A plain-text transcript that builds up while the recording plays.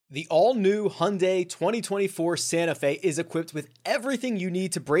The all-new Hyundai 2024 Santa Fe is equipped with everything you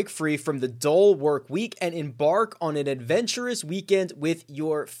need to break free from the dull work week and embark on an adventurous weekend with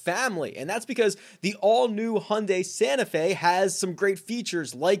your family. And that's because the all-new Hyundai Santa Fe has some great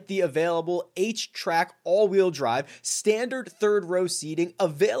features like the available H-Track all-wheel drive, standard third-row seating,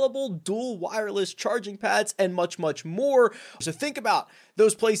 available dual wireless charging pads, and much, much more. So think about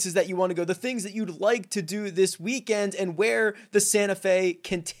those places that you want to go, the things that you'd like to do this weekend, and where the Santa Fe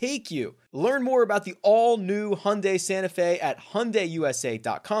can take you. Learn more about the all-new Hyundai Santa Fe at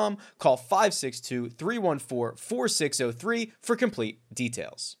HyundaiUSA.com. Call 562-314-4603 for complete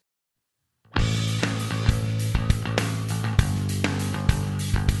details.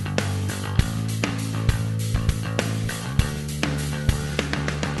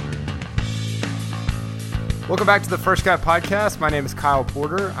 Welcome back to the First Cut Podcast. My name is Kyle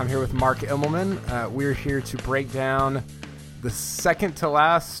Porter. I'm here with Mark Immelman. We're here to break down the second to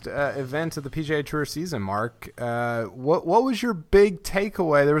last event of the PGA Tour season. Mark, what was your big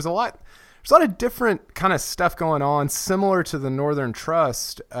takeaway? There's a lot of different kind of stuff going on, similar to the Northern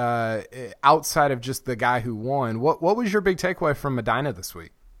Trust, outside of just the guy who won. What was your big takeaway from Medinah this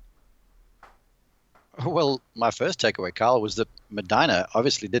week? Well, my first takeaway, Kyle, was that Medinah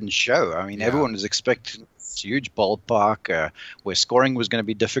obviously didn't show. I mean, Everyone was expecting this huge ballpark where scoring was going to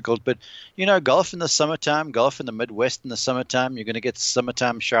be difficult. But, you know, golf in the summertime, golf in the Midwest in the summertime, you're going to get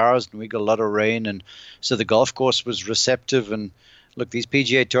summertime showers, and we got a lot of rain. And so the golf course was receptive. And, look, these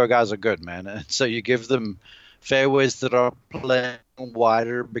PGA Tour guys are good, man. And so you give them fairways that are playing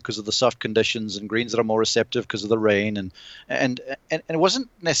wider because of the soft conditions and greens that are more receptive because of the rain. And it wasn't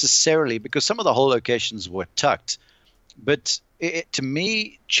necessarily because some of the hole locations were tucked. But to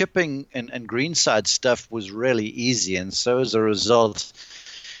me, chipping and greenside stuff was really easy. And so as a result,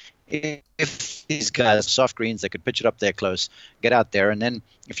 if these guys soft greens, they could pitch it up there close, get out there. And then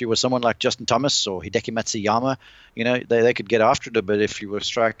if you were someone like Justin Thomas or Hideki Matsuyama, you know, they could get after it a bit if you were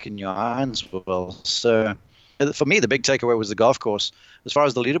striking your irons well. So for me, the big takeaway was the golf course. As far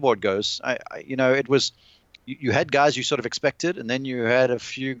as the leaderboard goes, it was you had guys you sort of expected, and then you had a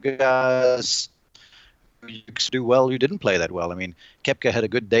few guys who do well who didn't play that well. I mean, Koepka had a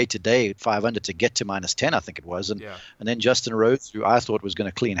good day today at 5 under to get to -10, I think it was, and then Justin Rose, who I thought was going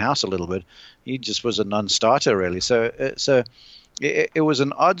to clean house a little bit, he just was a non-starter really. So it was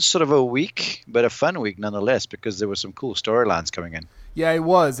an odd sort of a week, but a fun week nonetheless because there were some cool storylines coming in. Yeah, it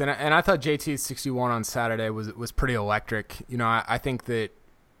was, and I thought JT's 61 on Saturday was pretty electric. You know, I think that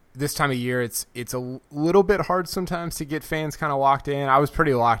this time of year it's a little bit hard sometimes to get fans kind of locked in. I was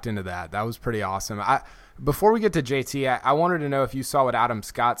pretty locked into that. That was pretty awesome. Before we get to JT, I wanted to know if you saw what Adam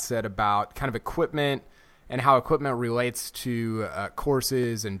Scott said about kind of equipment and how equipment relates to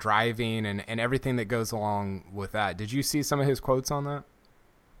courses and driving and everything that goes along with that. Did you see some of his quotes on that?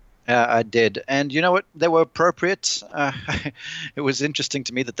 I did. And you know what? They were appropriate. It was interesting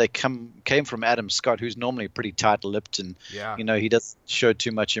to me that they came from Adam Scott, who's normally pretty tight-lipped and, you know, he doesn't show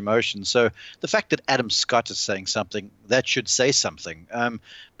too much emotion. So the fact that Adam Scott is saying something, that should say something.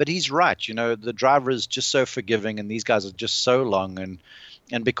 But he's right. You know, the driver is just so forgiving and these guys are just so long. And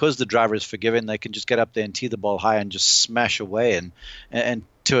because the driver is forgiving, they can just get up there and tee the ball high and just smash away and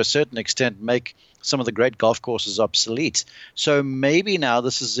to a certain extent make some of the great golf courses obsolete. So maybe now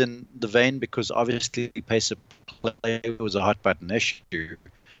this is in the vein because obviously pace of play was a hot button issue.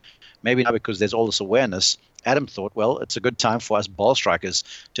 Maybe now because there's all this awareness, Adam thought, well, it's a good time for us ball strikers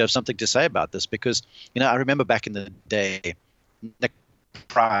to have something to say about this because, you know, I remember back in the day, Nick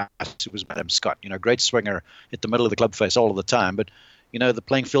Price, who was Adam Scott, you know, great swinger at the middle of the club face all of the time, but you know, the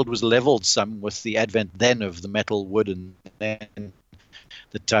playing field was leveled some with the advent then of the metal wood and then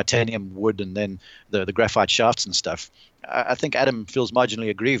the titanium wood and then the graphite shafts and stuff. I think Adam feels marginally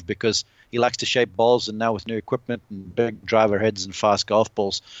aggrieved because he likes to shape balls, and now with new equipment and big driver heads and fast golf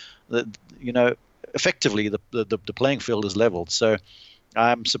balls, you know, effectively the playing field is leveled. So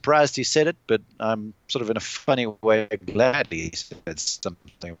I'm surprised he said it, but I'm sort of in a funny way glad he said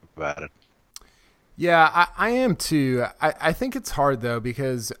something about it. Yeah, I am too. I think it's hard though,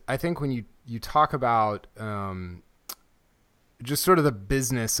 because I think when you talk about just sort of the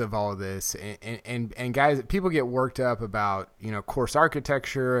business of all of this and guys, people get worked up about, you know, course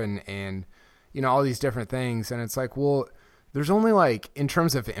architecture and, you know, all these different things. And it's like, well, there's only like, in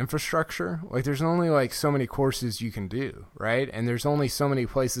terms of infrastructure, like there's only like so many courses you can do, right? And there's only so many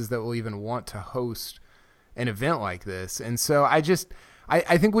places that will even want to host an event like this. And so I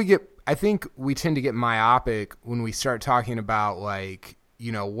think we tend to get myopic when we start talking about like,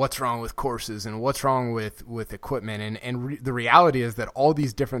 you know, what's wrong with courses and what's wrong with equipment. The reality is that all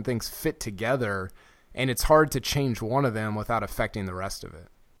these different things fit together, and it's hard to change one of them without affecting the rest of it.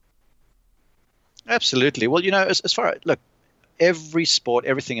 Absolutely. Well, as far as look, every sport,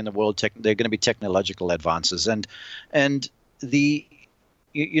 everything in the world, they're going to be technological advances, and the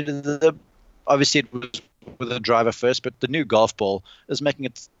the obviously it was with a driver first, but the new golf ball is making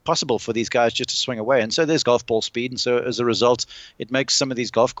it possible for these guys just to swing away, and so there's golf ball speed, and so as a result, it makes some of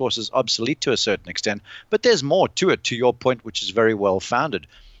these golf courses obsolete to a certain extent. But there's more to it, to your point, which is very well founded.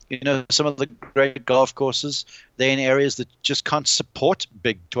 Some of the great golf courses, they're in areas that just can't support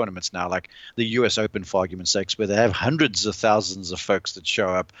big tournaments now, like the US Open, for argument's sakes, where they have hundreds of thousands of folks that show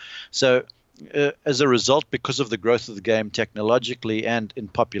up. So as a result, because of the growth of the game technologically and in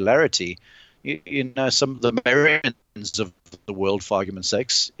popularity, some of the Americans of the world, for argument's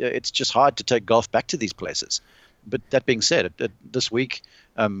sakes, it's just hard to take golf back to these places. But that being said, this week,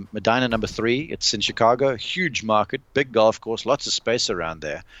 Medinah #3, it's in Chicago, huge market, big golf course, lots of space around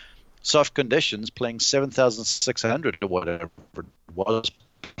there. Soft conditions, playing 7,600 or whatever it was,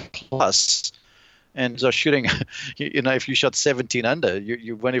 plus. And so shooting, if you shot 17 under,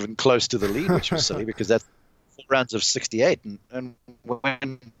 you weren't even close to the lead, which was silly because that's 4 rounds of 68. And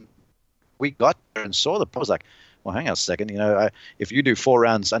when we got there and saw the pro, I was like, well, hang on a second. If you do 4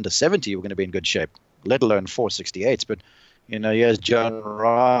 rounds under 70, you're going to be in good shape, let alone 468s. But, here's John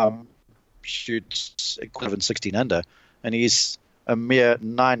Rahm shoots equivalent 16 under, and he's a mere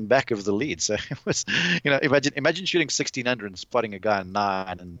 9 back of the lead. So it was, imagine shooting 16 under and spotting a guy in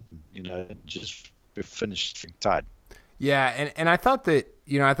 9 and, just finished tied. Yeah, and I thought that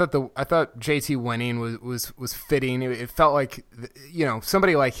I thought JT winning was fitting. It felt like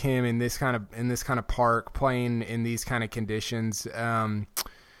somebody like him in this kind of park playing in these kind of conditions.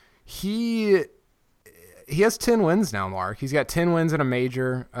 He has 10 wins now, Mark. He's got 10 wins in a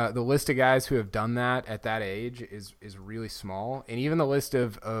major. The list of guys who have done that at that age is really small, and even the list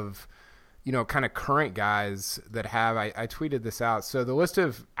of kind of current guys that have, I tweeted this out. So the list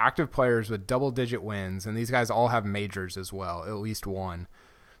of active players with double-digit wins, and these guys all have majors as well, at least one.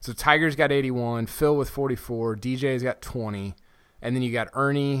 So Tiger's got 81, Phil with 44, DJ's got 20, and then you got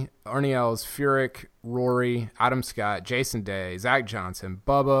Ernie Els, Furyk, Rory, Adam Scott, Jason Day, Zach Johnson,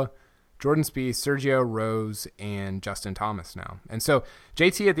 Bubba, Jordan Spieth, Sergio Rose, and Justin Thomas now. And so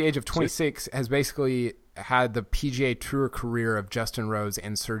JT at the age of 26 has basically had the PGA Tour career of Justin Rose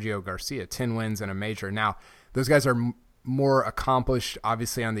and Sergio Garcia, 10 wins and a major. Now, those guys are more accomplished,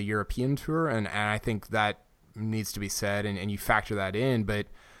 obviously, on the European Tour, and I think that needs to be said, and you factor that in. But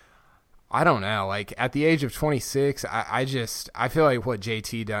I don't know. Like, at the age of 26, I feel like what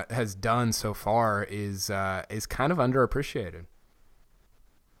JT has done so far is kind of underappreciated.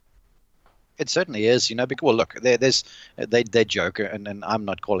 It certainly is, because, well, look, they joke, and I'm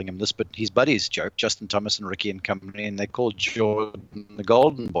not calling him this, but his buddies joke, Justin Thomas and Ricky and company, and they called Jordan the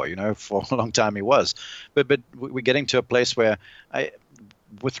Golden Boy, for a long time he was. But we're getting to a place where,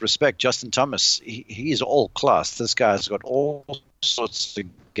 with respect, Justin Thomas, he's all class. This guy's got all sorts of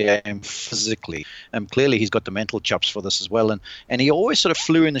game physically, and clearly he's got the mental chops for this as well. And he always sort of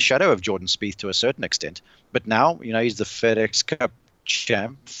flew in the shadow of Jordan Spieth to a certain extent. But now, he's the FedEx Cup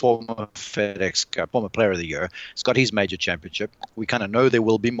champ, former FedEx Cup, former player of the year. He's got his major championship. We kind of know there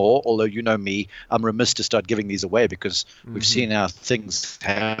will be more, although me, I'm remiss to start giving these away because we've seen how things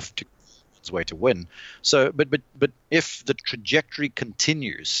have to its way to win. So, but if the trajectory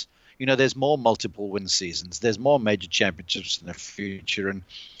continues, there's more multiple win seasons, there's more major championships in the future,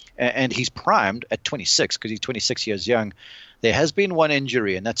 and he's primed at 26 because he's 26 years young. There has been one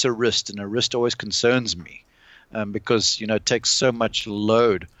injury, and that's a wrist, and a wrist always concerns me. Because, it takes so much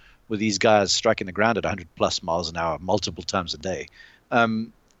load with these guys striking the ground at 100 plus miles an hour multiple times a day.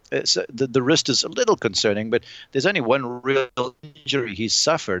 So the wrist is a little concerning, but there's only one real injury he's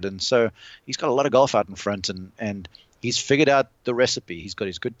suffered. And so he's got a lot of golf out in front, and he's figured out the recipe. He's got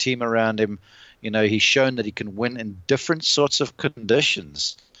his good team around him. He's shown that he can win in different sorts of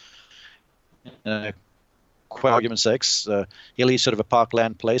conditions. For argument's sakes, Hilly's sort of a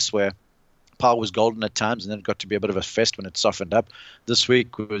parkland place where par was golden at times, and then it got to be a bit of a fest when it softened up. This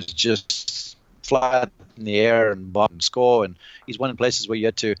week was just fly in the air and bomb and score, and he's won in places where you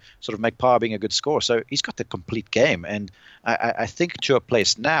had to sort of make par being a good score. So he's got the complete game, and I think to a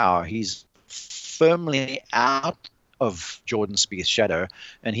place now he's firmly out of Jordan Spieth's shadow,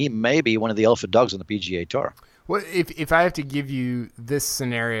 and he may be one of the alpha dogs on the PGA Tour. Well, if I have to give you this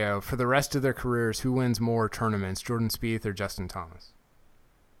scenario for the rest of their careers, who wins more tournaments, Jordan Spieth or Justin Thomas?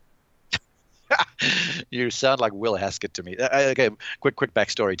 You sound like Will Haskett to me. Okay, quick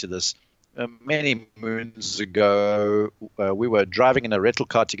backstory to this. Many moons ago, we were driving in a rental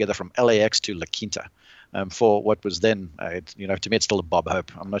car together from LAX to La Quinta for what was then, to me, it's still a Bob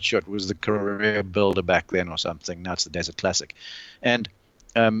Hope. I'm not sure it was the career builder back then or something. Now it's the Desert Classic. And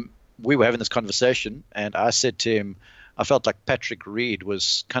we were having this conversation, and I said to him, I felt like Patrick Reed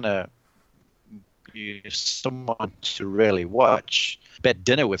was kind of someone to really watch. Bet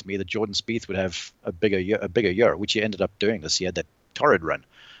dinner with me that Jordan Spieth would have a bigger year, which he ended up doing this year, that torrid run.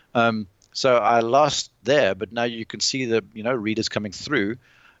 So I lost there, but now you can see the Reed is coming through,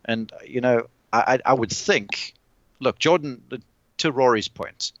 and I would think, look, Jordan, to Rory's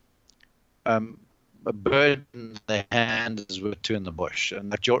point, a bird in the hand is worth two in the bush.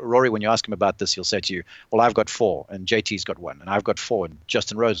 And like Rory, when you ask him about this, he'll say to you, well, I've got 4 and JT's got 1, and I've got 4 and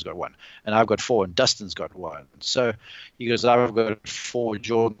Justin Rose has got 1, and I've got 4 and Dustin's got 1. So he goes, I've got 4,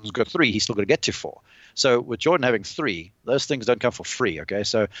 Jordan's got 3, he's still got to get to 4. So with Jordan having 3, those things don't come for free, okay?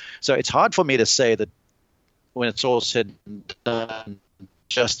 So it's hard for me to say that when it's all said and done,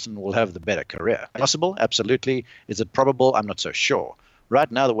 Justin will have the better career. Possible? Absolutely. Is it probable? I'm not so sure. Right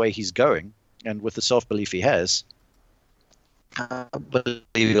now, the way he's going, and with the self-belief he has, I believe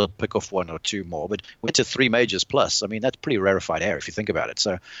he'll pick off 1 or 2 more. But went to 3 majors plus. I mean, that's pretty rarefied air if you think about it.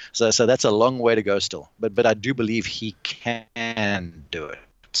 So that's a long way to go still. But I do believe he can do it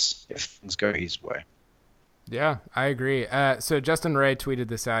if things go his way. Yeah, I agree. So Justin Ray tweeted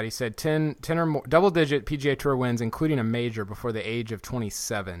this out. He said 10 or more double-digit PGA Tour wins, including a major before the age of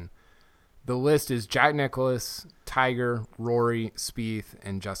 27. The list is Jack Nicklaus, Tiger, Rory, Spieth,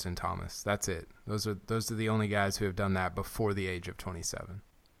 and Justin Thomas. That's it. Those are the only guys who have done that before the age of 27.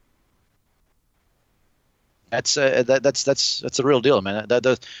 That's a real deal, man.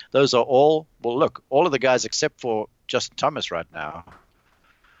 Those are all. Well, look, all of the guys except for Justin Thomas right now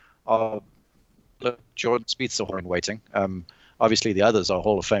are. Look, Jordan Spieth's still in waiting. Obviously, the others are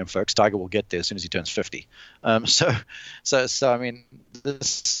Hall of Fame folks. Tiger will get there as soon as he turns 50. So I mean,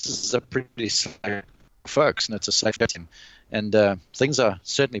 this is a pretty safe folks, and it's a safe bet. And things are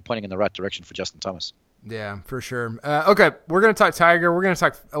certainly pointing in the right direction for Justin Thomas. Yeah, for sure. Okay, we're going to talk Tiger. We're going to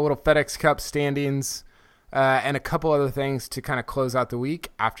talk a little FedEx Cup standings and a couple other things to kind of close out the week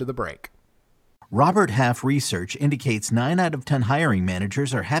after the break. Robert Half research indicates 9 out of 10 hiring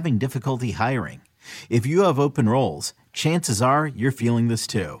managers are having difficulty hiring. If you have open roles, chances are you're feeling this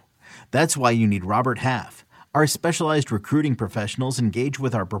too. That's why you need Robert Half. Our specialized recruiting professionals engage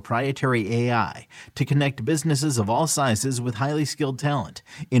with our proprietary AI to connect businesses of all sizes with highly skilled talent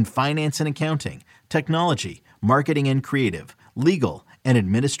in finance and accounting, technology, marketing and creative, legal, and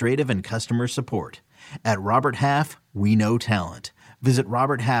administrative and customer support. At Robert Half, we know talent. Visit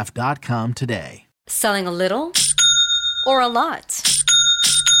roberthalf.com today. Selling a little or a lot?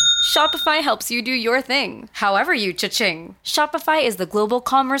 Shopify helps you do your thing, however you cha-ching. Shopify is the global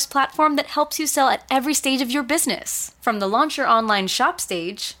commerce platform that helps you sell at every stage of your business. From the launch your online shop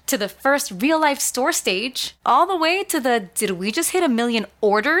stage, to the first real-life store stage, all the way to the did we just hit 1 million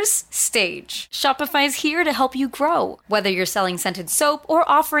orders stage. Shopify's here to help you grow. Whether you're selling scented soap or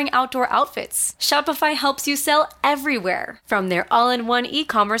offering outdoor outfits, Shopify helps you sell everywhere. From their all-in-one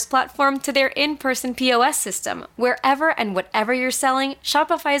e-commerce platform to their in-person POS system, wherever and whatever you're selling,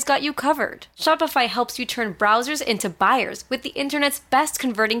 Shopify's got you covered. Shopify helps you turn browsers into buyers with the internet's best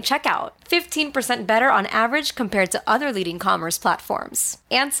converting checkout. 15% better on average compared to other leading commerce platforms.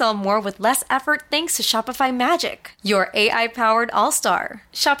 And sell more with less effort thanks to Shopify Magic, your AI-powered all-star.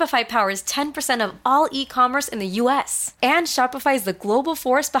 Shopify powers 10% of all e-commerce in the U.S. And Shopify is the global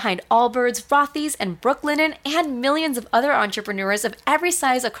force behind Allbirds, Rothy's, and Brooklinen, and millions of other entrepreneurs of every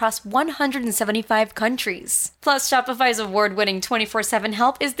size across 175 countries. Plus, Shopify's award-winning 24/7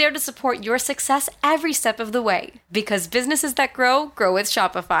 help is there to support your success every step of the way. Because businesses that grow, grow with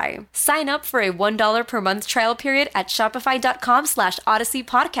Shopify. Sign up for a $1 per month trial period at shopify.com/Odyssey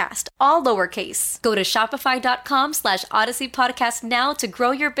Podcast, all lowercase. Go to shopify.com/Odyssey Podcast now to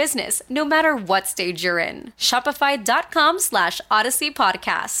grow your business, no matter what stage you're in. Shopify.com/Odyssey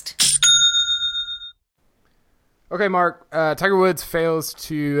Podcast. Okay, Mark, Tiger Woods fails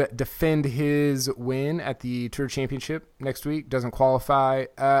to defend his win at the Tour Championship next week, doesn't qualify.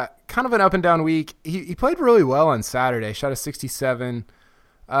 Kind of an up and down week. He played really well on Saturday, shot a 67,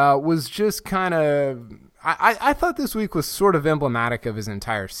 was just kind of, I thought this week was sort of emblematic of his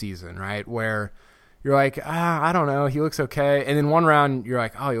entire season, right? Where you're like, I don't know, he looks okay. And then one round, you're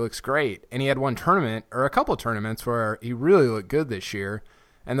like, oh, he looks great. And he had one tournament, or a couple tournaments, where he really looked good this year.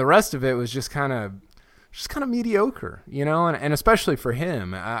 And the rest of it was just kind of mediocre, you know, and especially for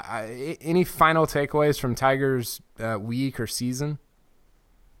him. Any final takeaways from Tiger's week or season?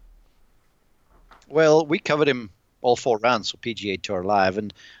 Well, we covered him all 4 rounds for PGA Tour Live,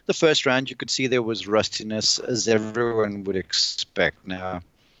 and the first round you could see there was rustiness, as everyone would expect. Now,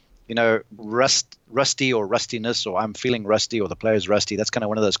 rusty or rustiness, or I'm feeling rusty, or the player's rusty. That's kind of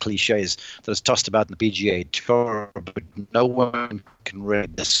one of those cliches that is tossed about in the PGA Tour, but no one can really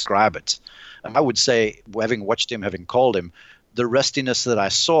describe it. I would say, having watched him, having called him, the rustiness that I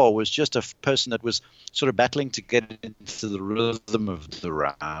saw was just a person that was sort of battling to get into the rhythm of the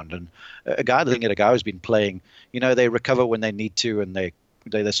round. And a guy who's been playing, they recover when they need to, and they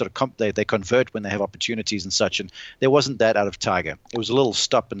sort of they convert when they have opportunities and such. And there wasn't that out of Tiger. It was a little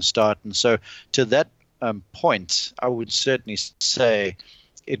stop and start. And so to that point, I would certainly say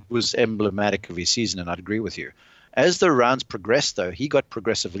it was emblematic of his season, and I'd agree with you. As the rounds progressed, though, he got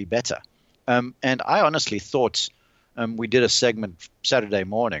progressively better. And I honestly thought we did a segment Saturday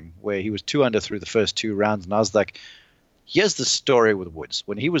morning where he was 2 under through the first 2 rounds, and I was like, here's the story with Woods.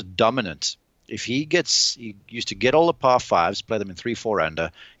 When he was dominant, he used to get all the par 5s, play them in 3-4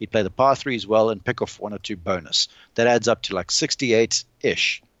 under. He'd play the par 3s well and pick off 1 or 2 bonus. That adds up to like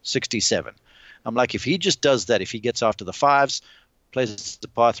 68-ish, 67. I'm like, if he just does that, if he gets after the 5s, plays the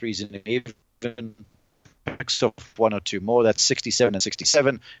par 3s in an even, picks off 1 or 2 more, that's 67 and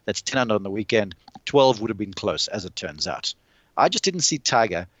 67. That's 10 under on the weekend. 12 would have been close, as it turns out. I just didn't see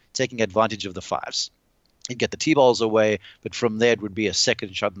Tiger taking advantage of the 5s. He'd get the T-balls away, but from there it would be a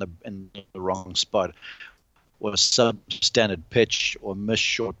second shot in the wrong spot, or a substandard pitch, or missed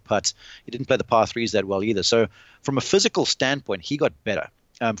short putt. He didn't play the par 3s that well either. So from a physical standpoint, he got better.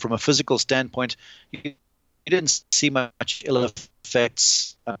 From a physical standpoint, you didn't see much ill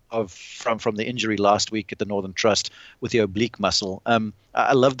effects from the injury last week at the Northern Trust with the oblique muscle.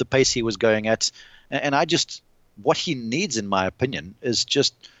 I loved the pace he was going at, and what he needs, in my opinion, is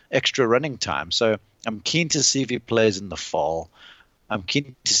just extra running time. So I'm keen to see if he plays in the fall. I'm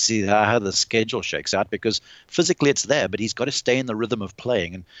keen to see how the schedule shakes out, because physically it's there, but he's got to stay in the rhythm of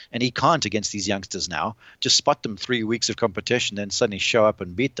playing, and he can't against these youngsters now. Just spot them 3 weeks of competition, then suddenly show up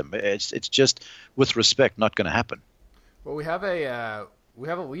and beat them. It's just, with respect, not going to happen. Well, we have a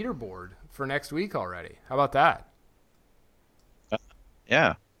leaderboard for next week already. How about that?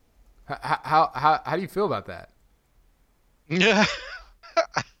 Yeah. How do you feel about that? Yeah.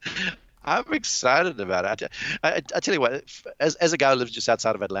 I'm excited about it. I tell you what, as a guy who lives just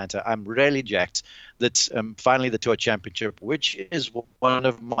outside of Atlanta, I'm really jacked that finally the Tour Championship, which is one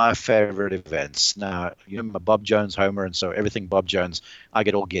of my favorite events. Now, I'm a Bob Jones homer, and so everything Bob Jones, I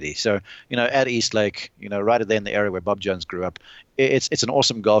get all giddy. So, at East Lake, right there in the area where Bob Jones grew up, it's an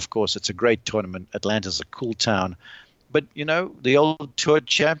awesome golf course. It's a great tournament. Atlanta's a cool town. But, the old Tour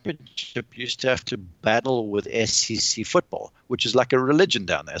Championship used to have to battle with SEC football, which is like a religion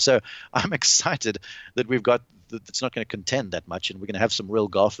down there. So I'm excited that it's not going to contend that much, and we're going to have some real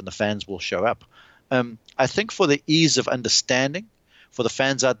golf, and the fans will show up. I think for the ease of understanding, for the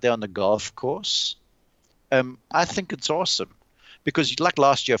fans out there on the golf course, I think it's awesome. Because like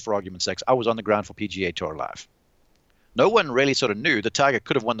last year, for argument's sake, I was on the ground for PGA Tour Live. No one really sort of knew that Tiger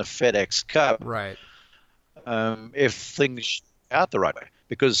could have won the FedEx Cup. Right. If things out the right way,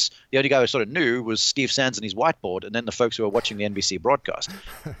 because the only guy who sort of knew was Steve Sands and his whiteboard, and then the folks who were watching the NBC broadcast.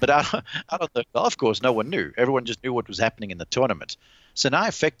 But out on the golf course, no one knew. Everyone just knew what was happening in the tournament. So now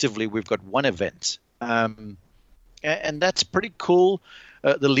effectively we've got one event, and that's pretty cool.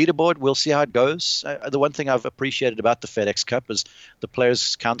 The leaderboard, we'll see how it goes. The one thing I've appreciated about the FedEx Cup is the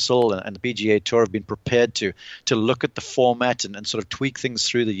Players Council and the PGA Tour have been prepared to look at the format and sort of tweak things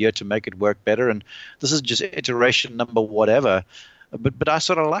through the year to make it work better. And this is just iteration number whatever. But I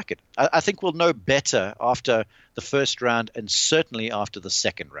sort of like it. I think we'll know better after the first round, and certainly after the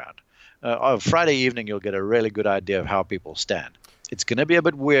second round. On Friday evening, you'll get a really good idea of how people stand. It's going to be a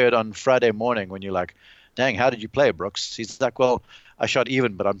bit weird on Friday morning when you're like, dang, how did you play, Brooks? He's like, well, I shot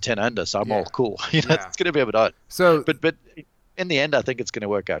even, but I'm 10 under, so I'm all cool. It's going to be a bit odd. So, but in the end, I think it's going to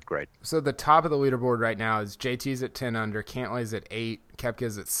work out great. So the top of the leaderboard right now is JT's at 10 under, Cantlay's at 8,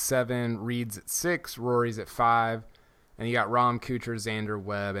 Koepka's at 7, Reed's at 6, Rory's at 5, and you got Rahm, Kuchar, Xander,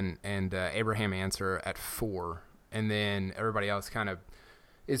 Webb, and Abraham Answer at 4, and then everybody else kind of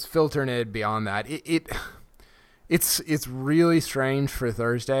is filtering it beyond that. It's really strange for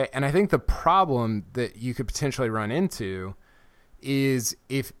Thursday, and I think the problem that you could potentially run into is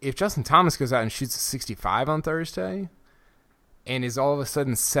if Justin Thomas goes out and shoots a 65 on Thursday and is all of a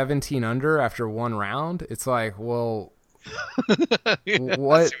sudden 17 under after one round, it's like, well,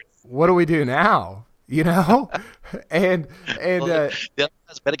 what do we do now? And the other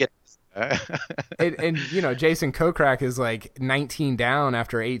guys better get and Jason Kokrak is like 19 down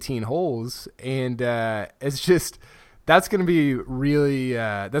after 18 holes, and it's just that's going to be really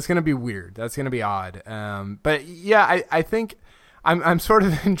that's going to be weird. That's going to be odd. But yeah, I think I'm sort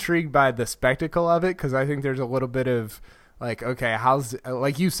of intrigued by the spectacle of it, because I think there's a little bit of like, okay,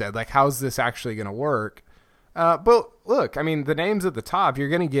 like you said, like, how's this actually going to work? But look, I mean, the names at the top, you're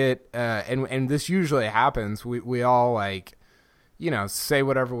going to get, and this usually happens. We all, like, say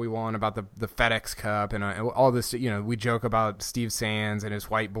whatever we want about the FedEx Cup and all this. We joke about Steve Sands and his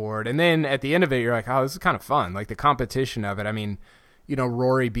whiteboard, and then at the end of it, you're like, oh, this is kind of fun. Like the competition of it. I mean,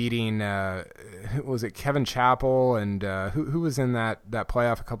 Rory beating, was it Kevin Chappell and who was in that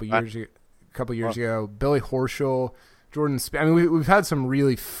playoff a couple years ago? Billy Horschel, Jordan. I mean, we've had some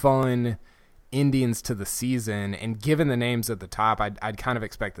really fun endings to the season, and given the names at the top, I'd kind of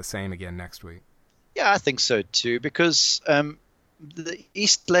expect the same again next week. Yeah, I think so too, because the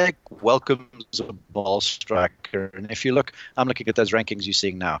East leg welcomes a ball striker, and if you look, I'm looking at those rankings you're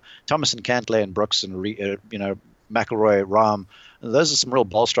seeing now. Thomas and Cantlay and Brooks and McIlroy, Rahm, those are some real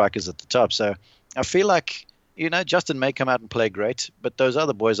ball strikers at the top. So I feel like Justin may come out and play great, but those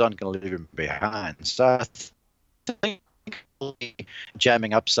other boys aren't going to leave him behind. So I think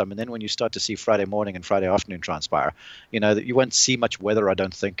jamming up some, and then when you start to see Friday morning and Friday afternoon transpire, that you won't see much weather. I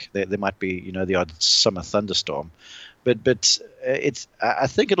don't think there might be the odd summer thunderstorm, but I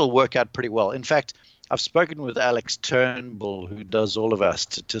think it'll work out pretty well. In fact, I've spoken with Alex Turnbull, who does all of our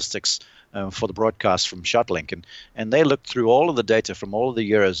statistics for the broadcast from ShotLink, and they looked through all of the data from all of the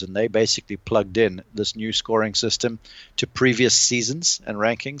years, and they basically plugged in this new scoring system to previous seasons and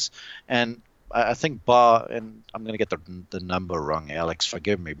rankings. And I think and I'm going to get the number wrong, Alex,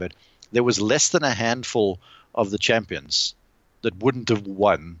 forgive me, but there was less than a handful of the champions that wouldn't have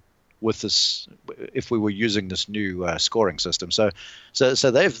won with this if we were using this new scoring system. So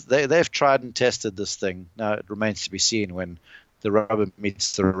they've tried and tested this thing. Now it remains to be seen when the rubber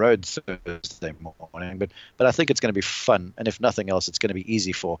meets the road Thursday morning, but I think it's going to be fun, and if nothing else, it's going to be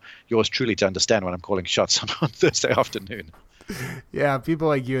easy for yours truly to understand when I'm calling shots on Thursday afternoon. Yeah, people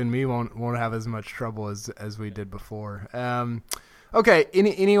like you and me won't have as much trouble as we did before. Okay,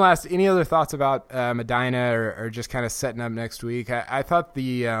 any other thoughts about Medinah or just kind of setting up next week? I thought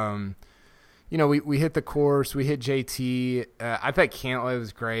we hit the course, we hit JT. I thought Cantlay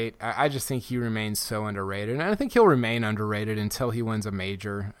was great. I just think he remains so underrated, and I think he'll remain underrated until he wins a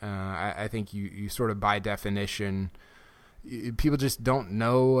major. I think you sort of by definition, people just don't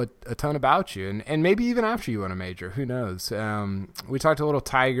know a ton about you, and maybe even after you win a major, who knows? We talked a little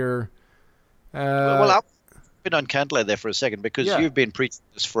Tiger. I've been on Cantlay there for a second because you've been preaching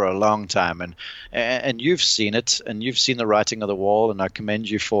this for a long time, and you've seen it, and you've seen the writing on the wall, and I commend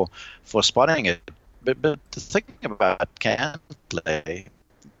you for spotting it. But the thing about Cantlay,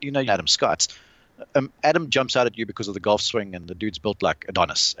 Adam Scott. Adam jumps out at you because of the golf swing, and the dude's built like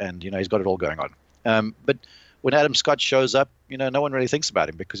Adonis, and he's got it all going on. But when Adam Scott shows up, no one really thinks about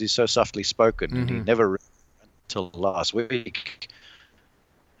him because he's so softly spoken, and he never, until last week,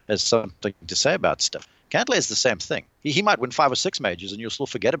 has something to say about stuff. Cantlay is the same thing. He might win 5 or 6 majors, and you'll still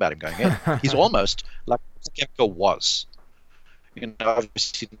forget about him going in. He's almost like Koepka was.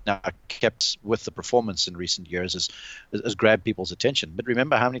 Obviously now kept with the performance in recent years has grabbed people's attention. But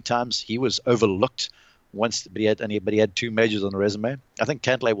remember how many times he was overlooked once, but he had 2 majors on the resume. I think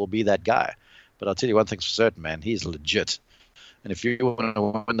Cantlay will be that guy. But I'll tell you one thing's for certain, man. He's legit. And if you want to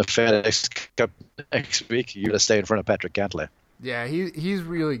win the FedEx Cup next week, you got to stay in front of Patrick Cantlay. Yeah, he's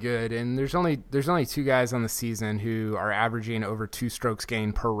really good. And there's only 2 guys on the season who are averaging over 2 strokes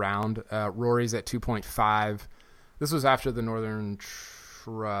gained per round. Rory's at 2.5. This was after the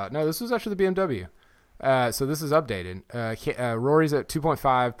this was after the BMW. So this is updated. Rory's at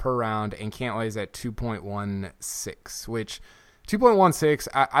 2.5 per round, and Cantlay's at 2.16, which 2.16,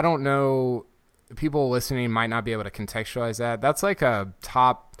 I don't know. People listening might not be able to contextualize that. That's like a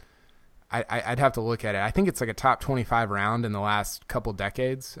top, I'd have to look at it. I think it's like a top 25 round in the last couple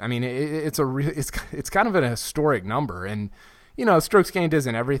decades. I mean, it's kind of an historic number, and strokes gained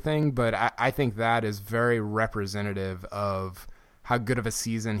isn't everything, but I think that is very representative of how good of a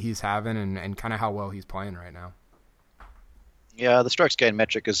season he's having and kind of how well he's playing right now. Yeah, the strokes gained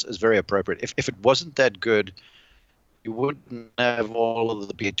metric is very appropriate. If it wasn't that good, you wouldn't have all of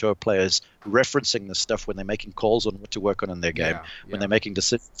the PGA Tour players referencing this stuff when they're making calls on what to work on in their game, when they're making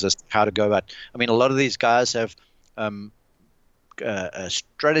decisions as to how to go about. I mean, a lot of these guys have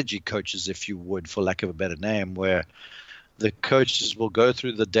strategy coaches, if you would, for lack of a better name, where the coaches will go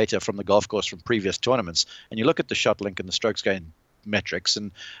through the data from the golf course from previous tournaments, and you look at the shot link and the strokes gained metrics,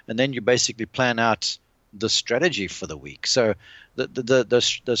 and then you basically plan out the strategy for the week. So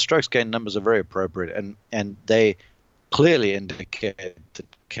the strokes gained numbers are very appropriate, and they clearly indicate that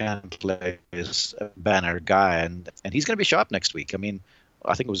Cantlay is a banner guy, and he's going to be sharp next week. I mean,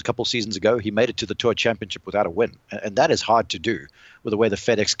 I think it was a couple seasons ago, he made it to the Tour Championship without a with and that is hard to do with the way the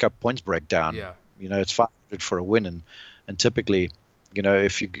FedEx Cup points break down. Yeah. It's 500 for a win, and And typically,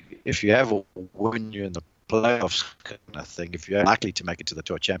 if you have a win, you're in the playoffs kind of thing. If you're likely to make it to the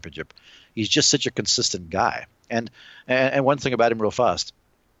Tour Championship, he's just such a consistent guy. And one thing about him, real fast,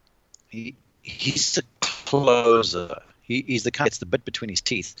 he's a closer. He's the kind that gets the bit between his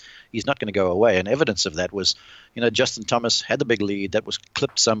teeth. He's not going to go away. And evidence of that was, Justin Thomas had the big lead. That was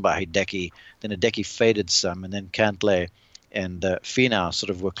clipped some by Hideki. Then Hideki faded some. And then Cantlay and Finau sort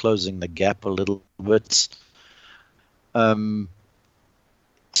of were closing the gap a little bit. 17,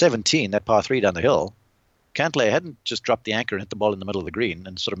 that par 3 down the hill, Cantlay hadn't just dropped the anchor and hit the ball in the middle of the green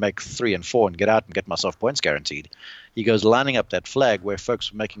and sort of make 3 and 4 and get out and get myself points guaranteed. He goes lining up that flag where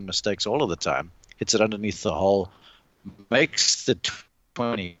folks were making mistakes all of the time, hits it underneath the hole, makes the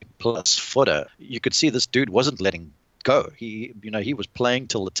 20-plus footer. You could see this dude wasn't letting go. He was playing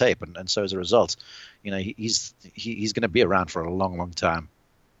till the tape, and so as a result, he's going to be around for a long, long time.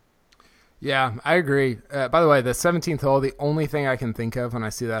 Yeah, I agree. By the way, the 17th hole, the only thing I can think of when I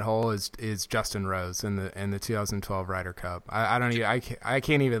see that hole is Justin Rose in the 2012 Ryder Cup. I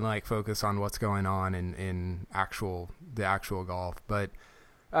can't even like focus on what's going on in the actual golf. But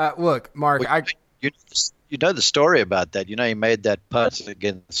look, Mark, you know the story about that. He made that putt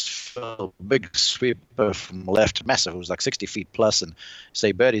against Phil, big sweeper from left, massive. It was like 60 feet plus, and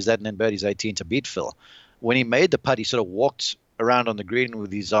say birdies that, and then birdies 18 to beat Phil. When he made the putt, he sort of walked around on the green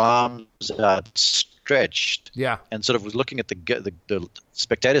with his arms outstretched, and sort of was looking at the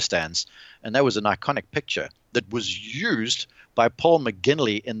spectator stands, and that was an iconic picture that was used by Paul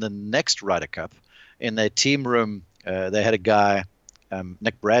McGinley in the next Ryder Cup. In their team room, they had a guy,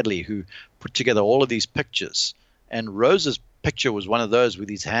 Nick Bradley, who put together all of these pictures, and Rose's picture was one of those with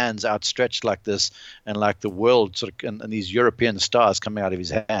his hands outstretched like this, and like the world sort of, and these European stars coming out of his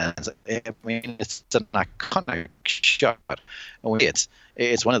hands. I mean, it's an iconic shot, and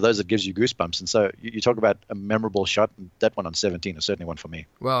it's one of those that gives you goosebumps. And so you talk about a memorable shot. That one on 17 is certainly one for me.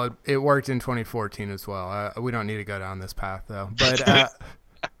 Well, it worked in 2014 as well. We don't need to go down this path though. But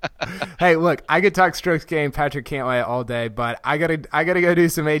hey, look, I could talk strokes game, Patrick Cantlay all day, but I gotta go do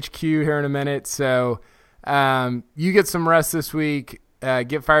some HQ here in a minute. So. You get some rest this week,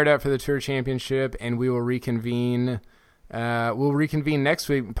 get fired up for the Tour Championship, and we will reconvene. We'll reconvene next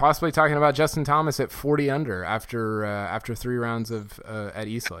week, possibly talking about Justin Thomas at 40 under after 3 rounds of at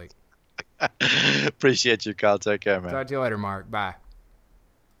Eastlake. Appreciate you, Kyle. Take care, man. Talk to you later, Mark. Bye.